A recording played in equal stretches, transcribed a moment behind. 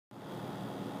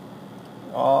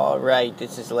All right,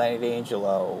 this is Leonard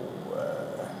Angelo.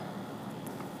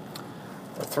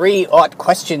 The 3 odd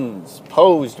questions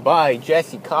posed by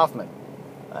Jesse Kaufman.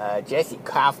 Jesse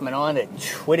Kaufman on the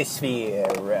Twitter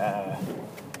sphere.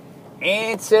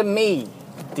 Answer me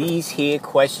these here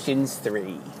questions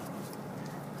 3.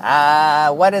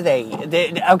 What are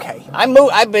they? Okay,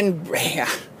 I've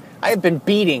been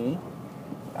beating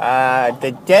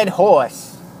the dead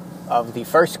horse of the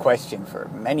first question for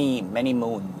many, many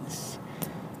moons.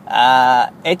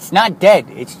 It's not dead,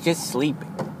 it's just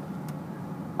sleeping.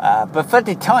 But for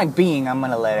the time being, I'm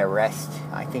going to let it rest.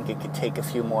 I think it could take a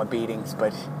few more beatings,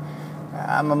 but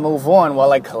I'm going to move on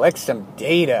while I collect some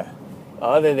data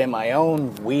other than my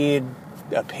own weird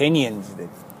opinions that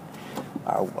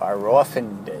are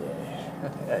often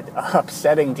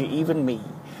upsetting to even me.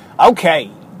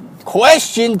 Okay,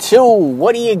 question 2.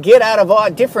 What do you get out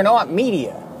of different art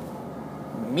media?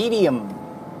 Media.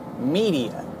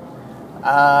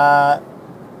 That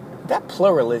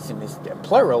pluralism is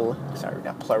plural. Sorry,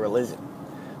 not pluralism.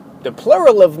 The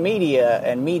plural of media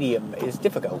and medium is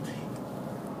difficult.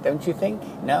 Don't you think?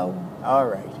 No? All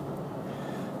right.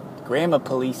 Grammar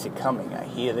police are coming. I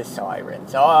hear the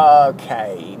sirens.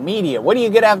 Okay. Media. What do you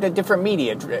get out of different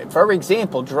media? For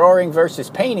example, drawing versus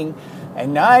painting.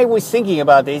 And I was thinking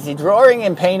about this. Drawing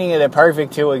and painting are the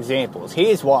perfect 2 examples.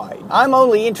 Here's why. I'm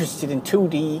only interested in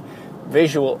 2D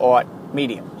visual art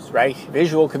mediums, right?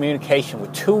 Visual communication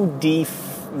with 2D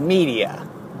media.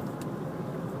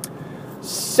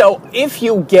 So if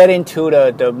you get into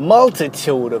the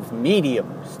multitude of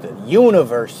mediums, the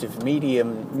universe of media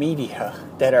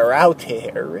that are out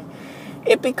there,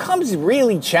 it becomes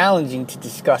really challenging to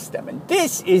discuss them. And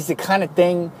this is the kind of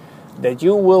thing that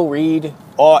you will read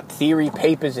art theory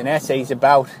papers and essays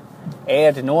about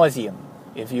ad nauseum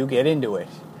if you get into it.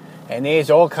 And there's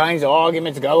all kinds of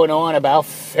arguments going on about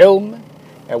film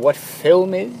and what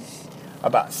film is,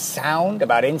 about sound,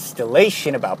 about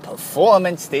installation, about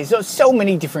performance. There's so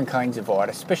many different kinds of art,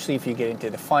 especially if you get into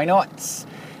the fine arts.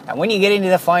 And when you get into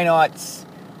the fine arts,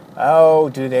 oh,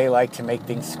 do they like to make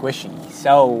things squishy.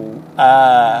 So,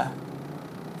 I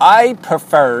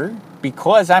prefer,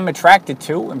 because I'm attracted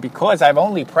to, and because I've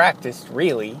only practiced,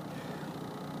 really,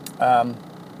 the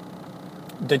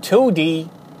 2D,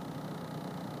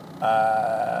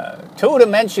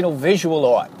 two-dimensional visual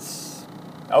arts,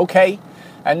 okay?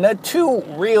 And the 2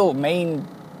 real main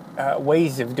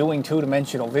ways of doing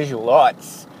two-dimensional visual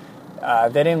arts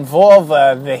that involve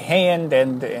the hand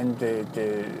and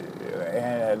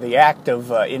the act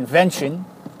of invention.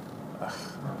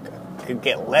 Could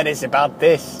get letters about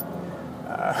this.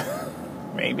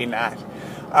 Maybe not.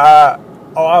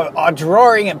 Are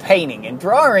drawing and painting. And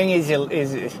drawing is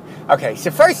okay.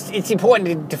 So first, it's important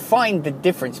to define the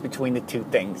difference between the 2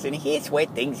 things. And here's where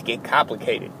things get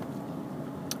complicated.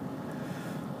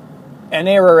 And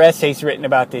there are essays written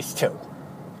about this too.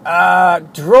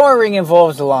 Drawing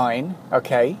involves line.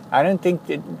 Okay, I don't think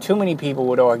that too many people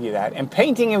would argue that. And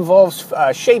painting involves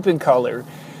shape and color.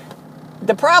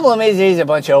 The problem is there's a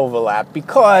bunch of overlap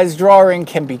because drawing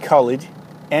can be colored,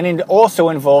 and it also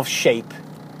involves shape.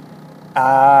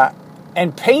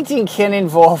 And painting can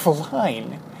involve a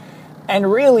line. And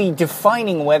really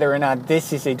defining whether or not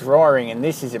this is a drawing and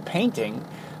this is a painting,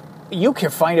 you can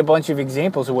find a bunch of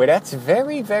examples where that's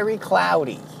very, very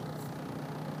cloudy.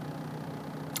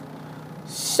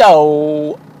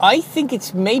 So I think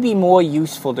it's maybe more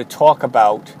useful to talk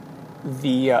about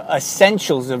the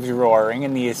essentials of drawing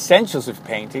and the essentials of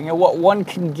painting and what one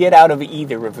can get out of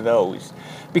either of those.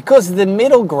 Because the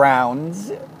middle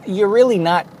grounds, you're really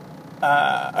not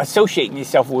associating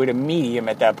yourself with a medium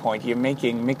at that point. You're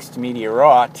making mixed media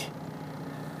art.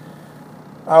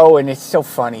 Oh, and it's so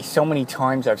funny. So many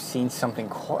times I've seen something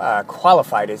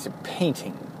qualified as a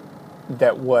painting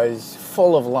that was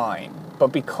full of line.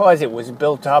 But because it was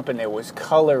built up and there was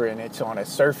color and it's on a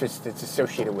surface that's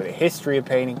associated with a history of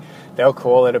painting, they'll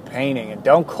call it a painting and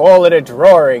don't call it a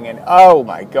drawing. And oh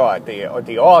my God,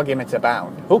 the arguments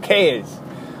abound. Who cares?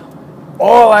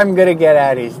 All I'm going to get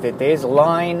at is that there's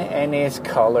line and there's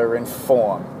color and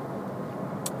form.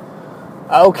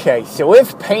 Okay, so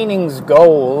if painting's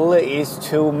goal is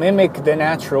to mimic the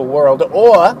natural world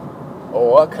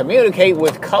or communicate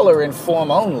with color and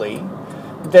form only,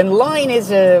 then line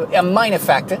is a minor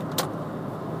factor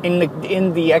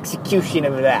in the execution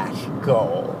of that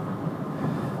goal.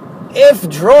 If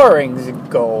drawing's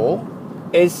goal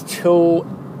is to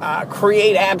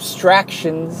create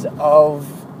abstractions of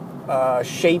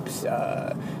shapes,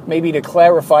 maybe to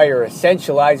clarify or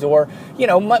essentialize, or,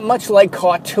 much like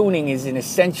cartooning is an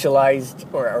essentialized,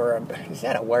 or is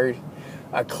that a word?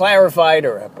 clarified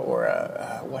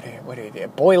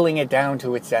boiling it down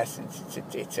to its essence.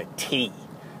 It's a tea.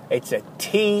 It's a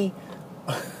tea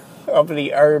of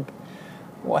the herb.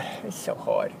 What? It's so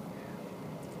hard.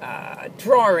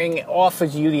 Drawing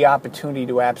offers you the opportunity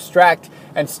to abstract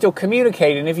and still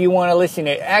communicate. And if you want to listen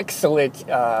to an excellent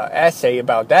essay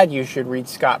about that, you should read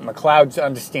Scott McCloud's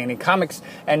Understanding Comics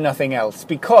and Nothing Else,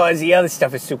 because the other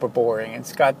stuff is super boring and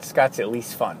Scott's at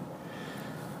least fun.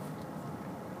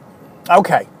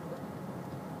 Okay.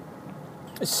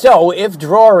 So if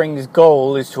drawing's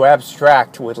goal is to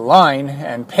abstract with line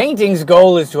and painting's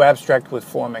goal is to abstract with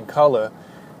form and color,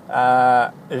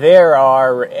 there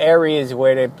are areas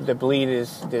where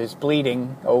there's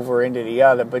bleeding over into the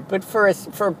other. But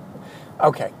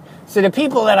okay. So the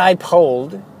people that I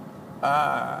polled,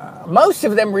 most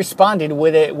of them responded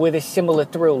with a similar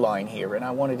through line here, and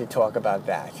I wanted to talk about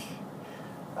that.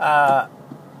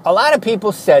 A lot of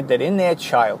people said that in their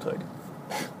childhood,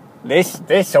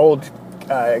 this old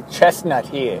chestnut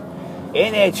here,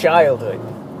 in their childhood,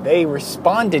 they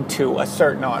responded to a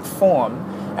certain art form,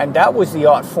 and that was the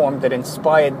art form that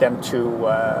inspired them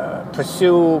to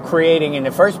pursue creating in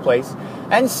the first place.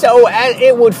 And so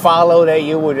it would follow that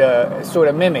you would sort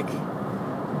of mimic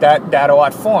that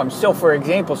art form. So, for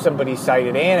example, somebody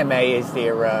cited anime as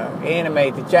their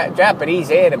the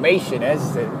Japanese animation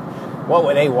as what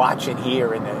were they watching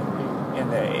here in the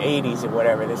 80s or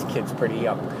whatever. This kid's pretty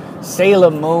young. Sailor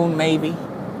Moon, maybe.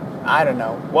 I don't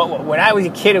know. When I was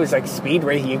a kid, it was like Speed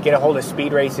Racer. You get a hold of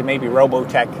Speed Racer, maybe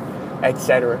Robotech,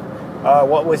 etc.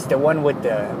 What was the one with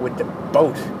the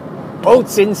boat?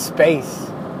 Boats in space.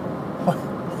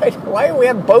 Why do we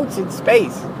have boats in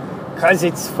space? Because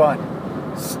it's fun.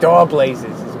 Star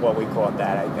Blazers is what we called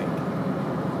that, I think.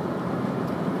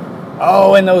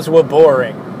 Oh, and those were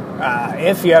boring.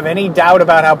 If you have any doubt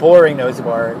about how boring those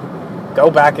were,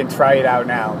 go back and try it out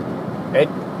now.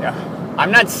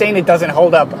 I'm not saying it doesn't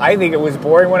hold up. I think it was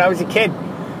boring when I was a kid.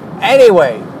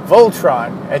 Anyway,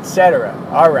 Voltron, etc.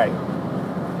 All right.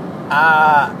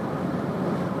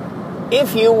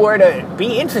 If you were to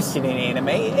be interested in anime,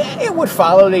 it would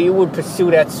follow that you would pursue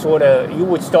you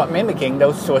would start mimicking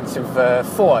those sorts of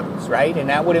forms, right? And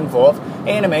that would involve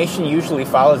animation. Usually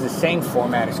follows the same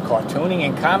format as cartooning.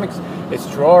 In comics, it's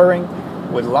drawing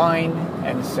with line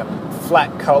and some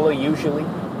flat color usually.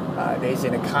 There's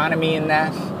an economy in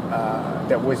that.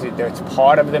 That's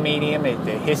part of the medium.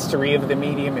 The history of the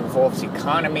medium involves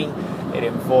economy. It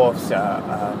involves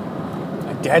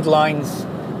deadlines,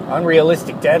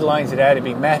 unrealistic deadlines that had to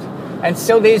be met. And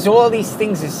so there's all these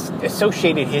things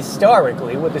associated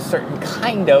historically with a certain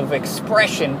kind of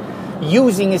expression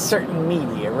using a certain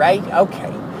media, right?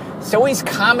 Okay. So is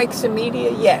comics a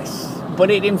media? Yes. But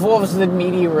it involves the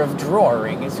media of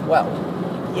drawing as well.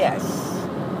 Yes.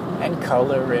 And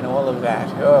color and all of that.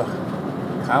 Ugh.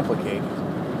 Complicated.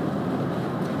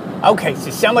 Okay, so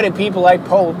some of the people I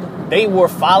polled, they were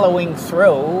following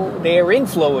through their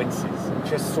influences and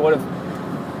just sort of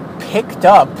picked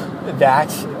up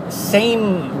that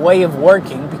same way of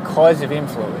working because of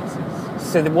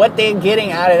influences. So what they're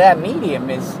getting out of that medium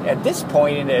is, at this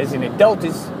point as an adult,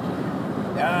 is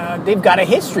they've got a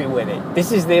history with it.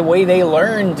 This is the way they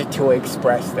learned to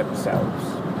express themselves.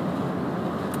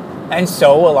 And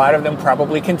so a lot of them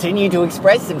probably continue to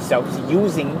express themselves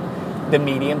using the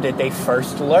medium that they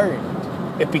first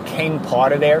learned. It became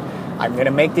part of their, I'm going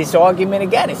to make this argument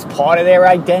again, it's part of their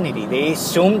identity. They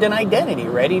assumed an identity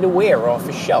ready to wear off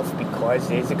a shelf because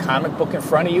there's a comic book in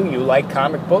front of you. You like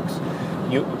comic books.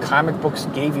 Comic books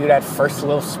gave you that first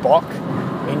little spark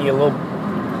in your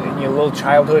little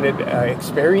childhood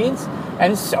experience.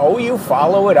 And so you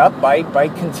follow it up by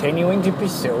continuing to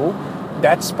pursue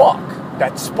that spark.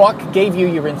 That spark gave you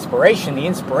your inspiration. The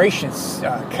inspiration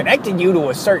connected you to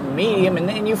a certain medium, and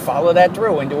then you follow that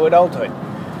through into adulthood.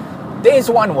 There's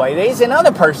one way. There's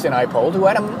another person I polled who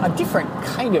had a different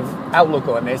kind of outlook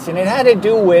on this, and it had to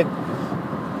do with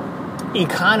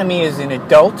economy as an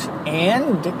adult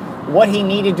and what he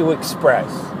needed to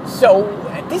express. So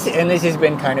this has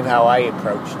been kind of how I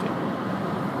approached it.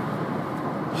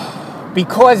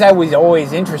 Because I was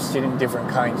always interested in different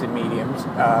kinds of mediums,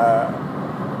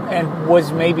 and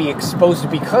was maybe exposed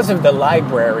because of the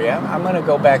library. I'm going to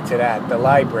go back to that, the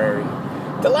library.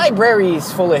 The library is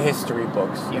full of history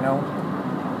books, you know.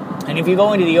 And if you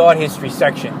go into the art history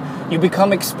section, you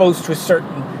become exposed to a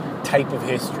certain type of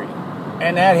history.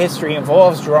 And that history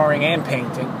involves drawing and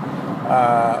painting.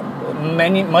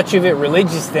 Much of it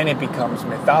religious, then it becomes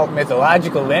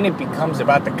mythological, then it becomes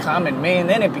about the common man,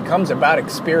 then it becomes about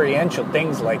experiential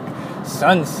things like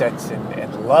sunsets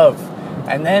and love.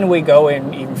 And then we go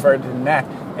in even further than that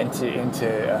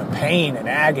into pain and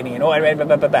agony and all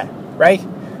that, right?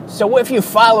 So if you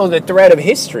follow the thread of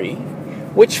history,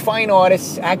 which fine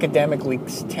artists academically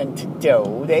tend to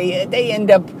do, they end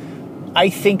up,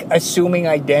 I think, assuming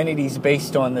identities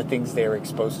based on the things they're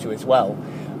exposed to as well.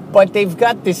 But they've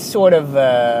got this sort of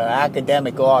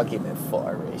academic argument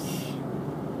for it.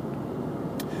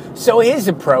 So his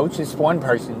approach, this one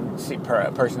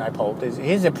person I polled,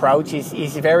 his approach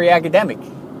is very academic.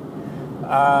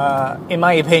 In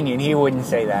my opinion, he wouldn't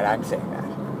say that. I'm saying that.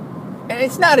 And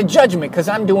it's not a judgment, because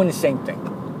I'm doing the same thing.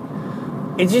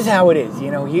 It's just how it is. You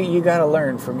know, you got to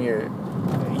learn from your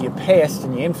past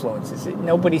and your influences.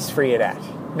 Nobody's free of that.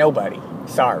 Nobody.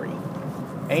 Sorry.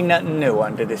 Ain't nothing new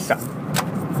under the sun,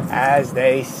 as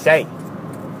they say.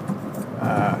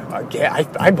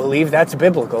 I believe that's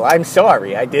biblical. I'm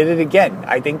sorry. I did it again.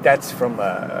 I think that's from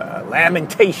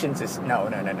Lamentations. No.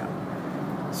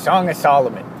 Song of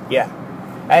Solomon. Yeah.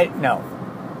 No.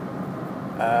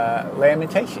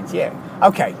 Lamentations. Yeah.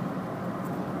 Okay.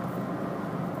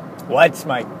 What's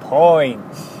my point?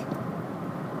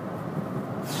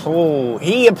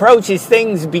 He approaches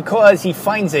things because he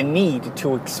finds a need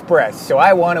to express. So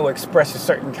I want to express a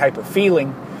certain type of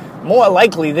feeling. More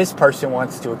likely, this person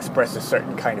wants to express a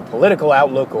certain kind of political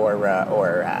outlook or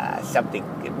something,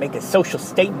 make a social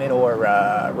statement, or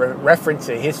reference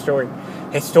a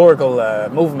historical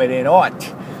movement in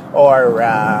art, or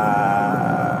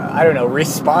I don't know,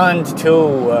 respond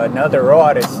to another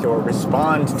artist, or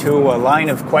respond to a line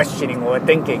of questioning or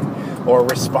thinking, or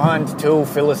respond to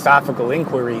philosophical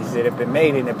inquiries that have been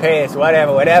made in the past,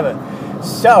 whatever.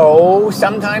 So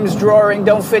sometimes drawing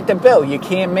don't fit the bill. You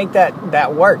can't make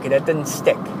that work. That doesn't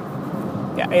stick.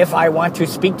 Yeah, if I want to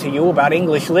speak to you about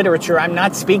English literature, I'm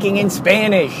not speaking in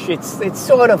Spanish. It's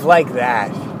sort of like that,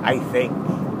 I think.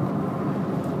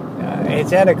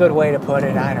 Is that a good way to put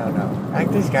it? I don't know.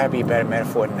 There's got to be a better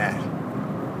metaphor than that.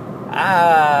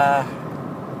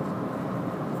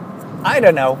 I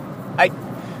don't know.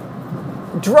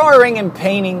 Drawing and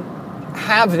painting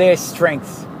have their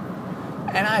strengths.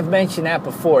 And I've mentioned that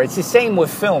before. It's the same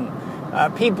with film.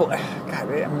 People,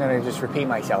 God, I'm going to just repeat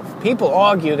myself. People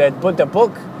argue that the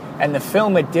book and the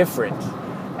film are different.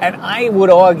 And I would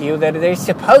argue that they're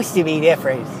supposed to be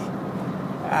different.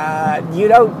 You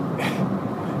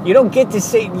don't get to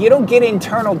see, you don't get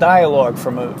internal dialogue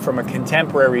from a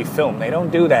contemporary film. They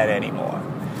don't do that anymore.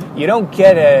 You don't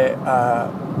get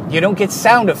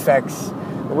sound effects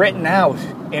written out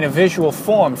in a visual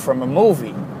form from a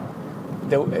movie.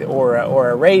 Or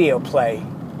a radio play,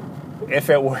 if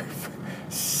it were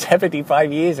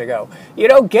 75 years ago. You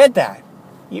don't get that,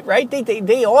 right?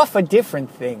 They offer different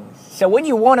things. So when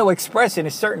you want to express in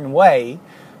a certain way,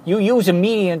 you use a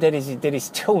medium that is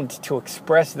tuned to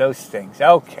express those things.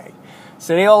 Okay,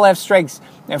 so they all have strengths,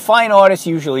 and fine artists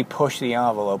usually push the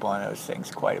envelope on those things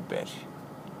quite a bit.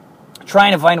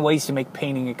 Trying to find ways to make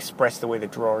painting express the way the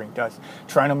drawing does.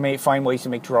 Trying to find ways to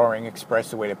make drawing express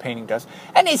the way the painting does.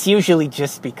 And it's usually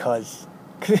just because...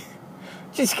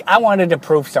 I wanted to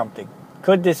prove something.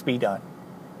 Could this be done?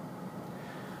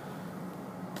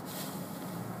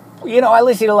 You know, I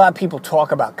listen to a lot of people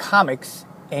talk about comics.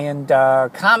 And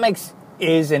comics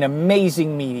is an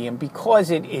amazing medium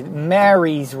because it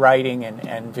marries writing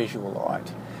and visual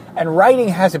art. And writing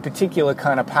has a particular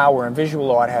kind of power, and visual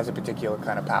art has a particular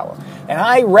kind of power. And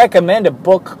I recommend a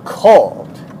book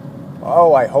called...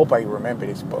 Oh, I hope I remember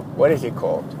this book. What is it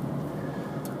called?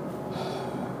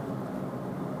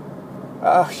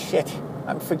 Oh, shit.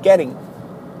 I'm forgetting.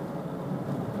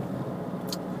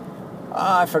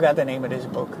 I forgot the name of this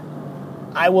book.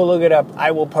 I will look it up.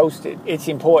 I will post it. It's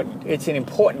important. It's an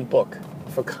important book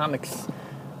for comics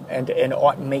and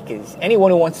art makers.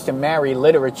 Anyone who wants to marry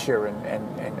literature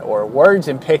or words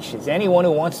and pictures, anyone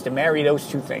who wants to marry those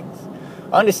two things.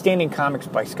 Understanding Comics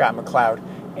by Scott McCloud,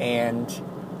 and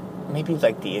maybe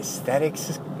like the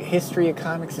aesthetics history of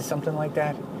comics or something like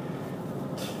that.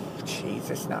 Jeez,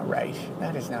 that's not right.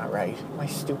 That is not right. My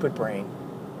stupid brain.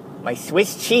 My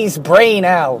Swiss cheese brain,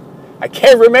 Al. I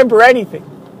can't remember anything.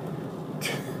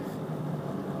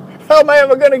 How am I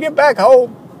ever going to get back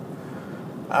home?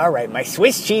 All right, my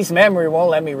Swiss cheese memory won't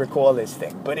let me recall this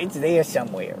thing, but it's there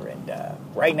somewhere. And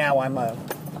right now I'm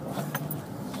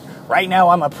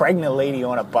a pregnant lady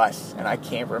on a bus, and I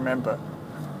can't remember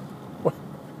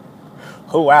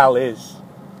who Al is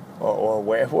or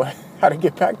where how to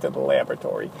get back to the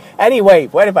laboratory. Anyway,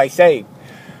 what am I saying?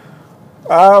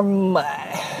 The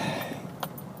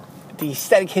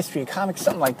aesthetic history of comics,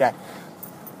 something like that.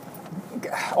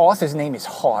 Author's name is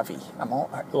Harvey.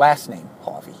 Last name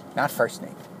Harvey, not first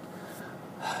name.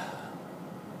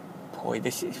 Boy,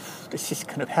 this is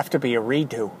gonna have to be a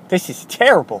redo. This is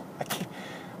terrible.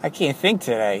 I can't think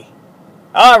today.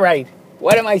 All right,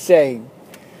 What am I saying?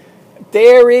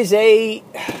 There is a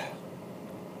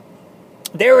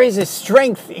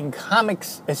strength in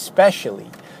comics, especially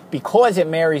because it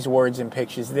marries words and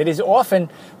pictures, that is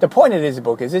often, the point of this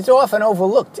book is it's often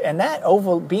overlooked. And that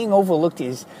being overlooked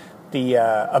is the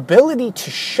ability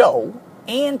to show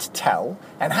and tell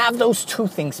and have those two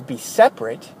things be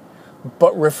separate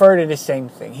but refer to the same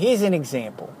thing. Here's an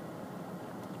example.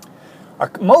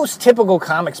 Most typical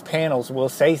comics panels will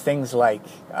say things like,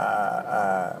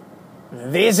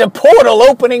 there's a portal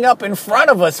opening up in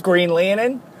front of us, Green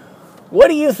Lantern. What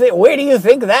do you think? Where do you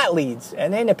think that leads?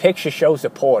 And then the picture shows a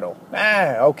portal.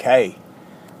 Okay,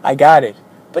 I got it.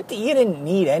 But you didn't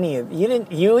need any of.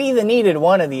 You either needed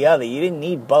one or the other. You didn't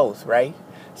need both, right?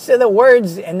 So the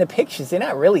words and the pictures, they're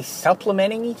not really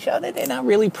supplementing each other. They're not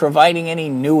really providing any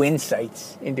new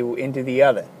insights into the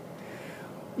other.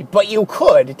 But you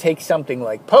could take something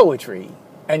like poetry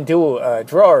and do a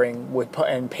drawing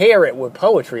and pair it with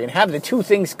poetry and have the two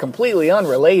things completely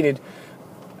unrelated,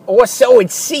 or so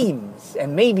it seems.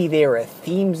 And maybe there are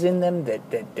themes in them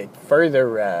that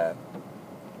further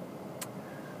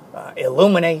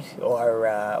illuminate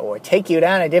or take you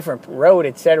down a different road,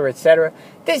 etc., etc.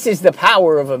 This is the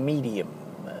power of a medium,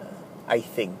 I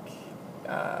think,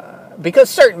 because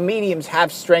certain mediums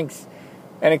have strengths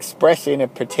and express in a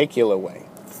particular way.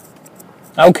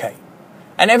 Okay.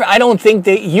 And I don't think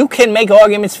that you can make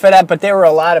arguments for that, but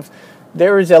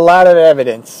there is a lot of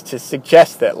evidence to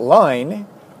suggest that line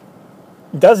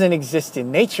doesn't exist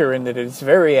in nature and that it's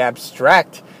very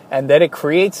abstract and that it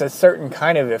creates a certain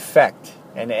kind of effect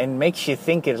and makes you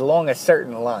think it along a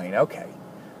certain line. Okay.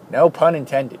 No pun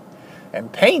intended.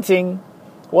 And painting,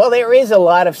 well, there is a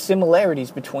lot of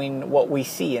similarities between what we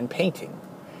see in painting.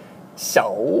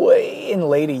 So, in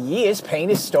later years,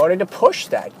 painters started to push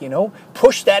that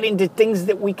into things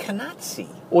that we cannot see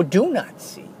or do not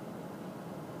see.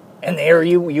 And there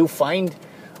you find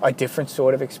a different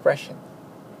sort of expression.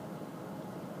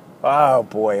 Oh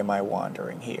boy, am I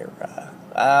wandering here.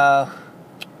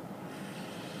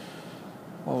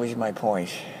 What was my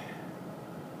point?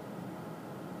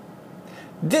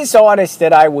 This artist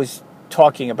that I was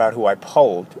talking about, who I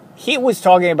polled, he was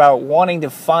talking about wanting to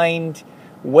find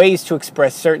ways to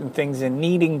express certain things and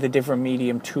needing the different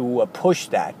medium to push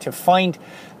that, to find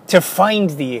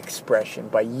the expression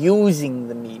by using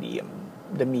the media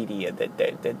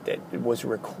that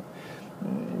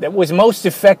was most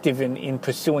effective in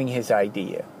pursuing his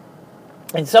idea.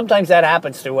 And sometimes that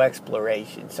happens through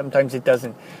exploration. Sometimes it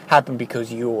doesn't happen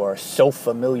because you are so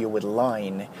familiar with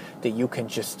line that you can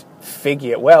just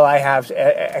figure, well, I have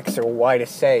X or Y to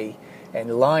say,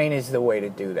 and line is the way to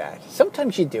do that.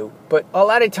 Sometimes you do, but a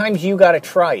lot of times you got to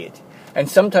try it. And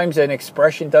sometimes an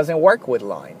expression doesn't work with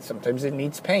line. Sometimes it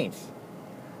needs paint,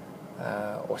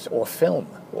 or film,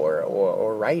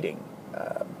 or writing.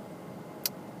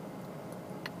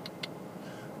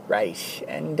 Right,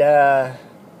 and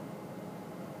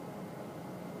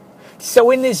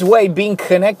so in this way, being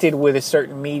connected with a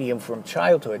certain medium from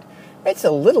childhood, it's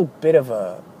a little bit of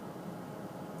a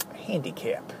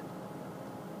handicap.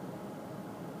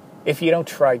 If you don't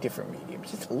try different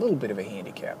mediums, it's a little bit of a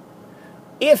handicap.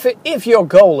 If your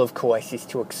goal, of course, is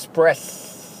to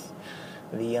express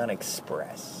the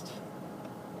unexpressed.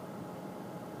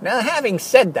 Now, having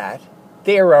said that,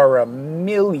 there are a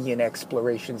million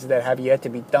explorations that have yet to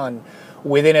be done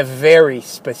within a very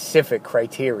specific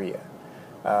criteria.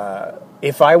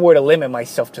 If I were to limit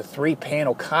myself to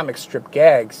 3-panel comic strip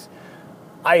gags,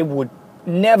 I would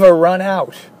never run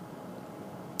out.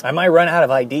 I might run out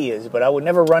of ideas, but I would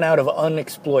never run out of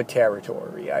unexplored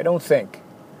territory. I don't think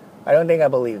I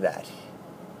believe that.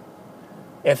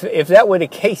 If that were the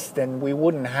case, then we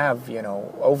wouldn't have,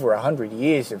 over 100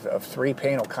 years of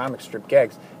 3-panel comic strip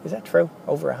gags. Is that true?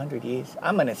 Over 100 years?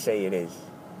 I'm going to say it is.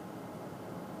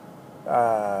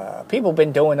 People have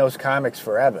been doing those comics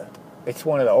forever. It's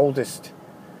one of the oldest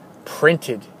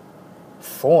printed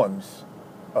forms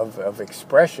of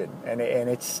expression, and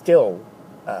it's still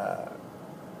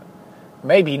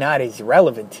maybe not as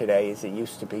relevant today as it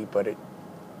used to be, but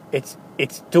it's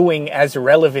doing as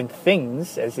relevant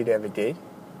things as it ever did.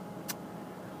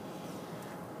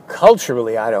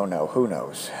 Culturally, I don't know. Who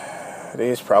knows?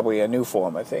 There's probably a new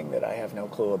form of thing that I have no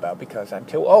clue about because I'm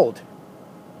too old,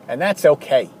 and that's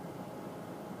okay.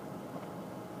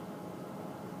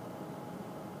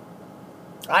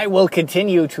 I will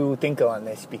continue to think on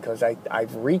this because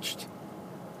I've reached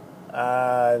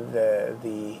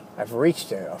I've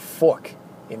reached a fork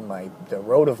in the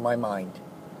road of my mind,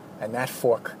 and that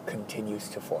fork continues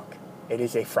to fork. It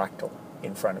is a fractal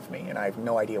in front of me, and I have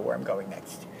no idea where I'm going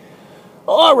next.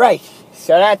 All right,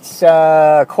 so that's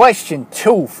question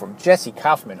 2 from Jesse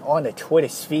Kaufman on the Twitter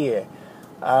sphere.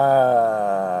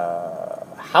 How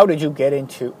did you get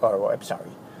into? Or I'm sorry,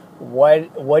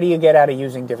 what do you get out of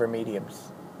using different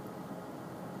mediums?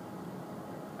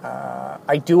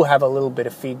 I do have a little bit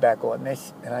of feedback on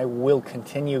this, and I will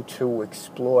continue to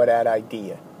explore that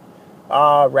idea.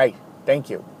 All right,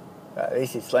 thank you.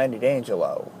 This is Landy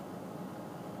D'Angelo.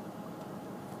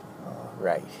 All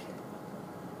right.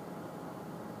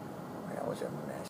 That was a mess.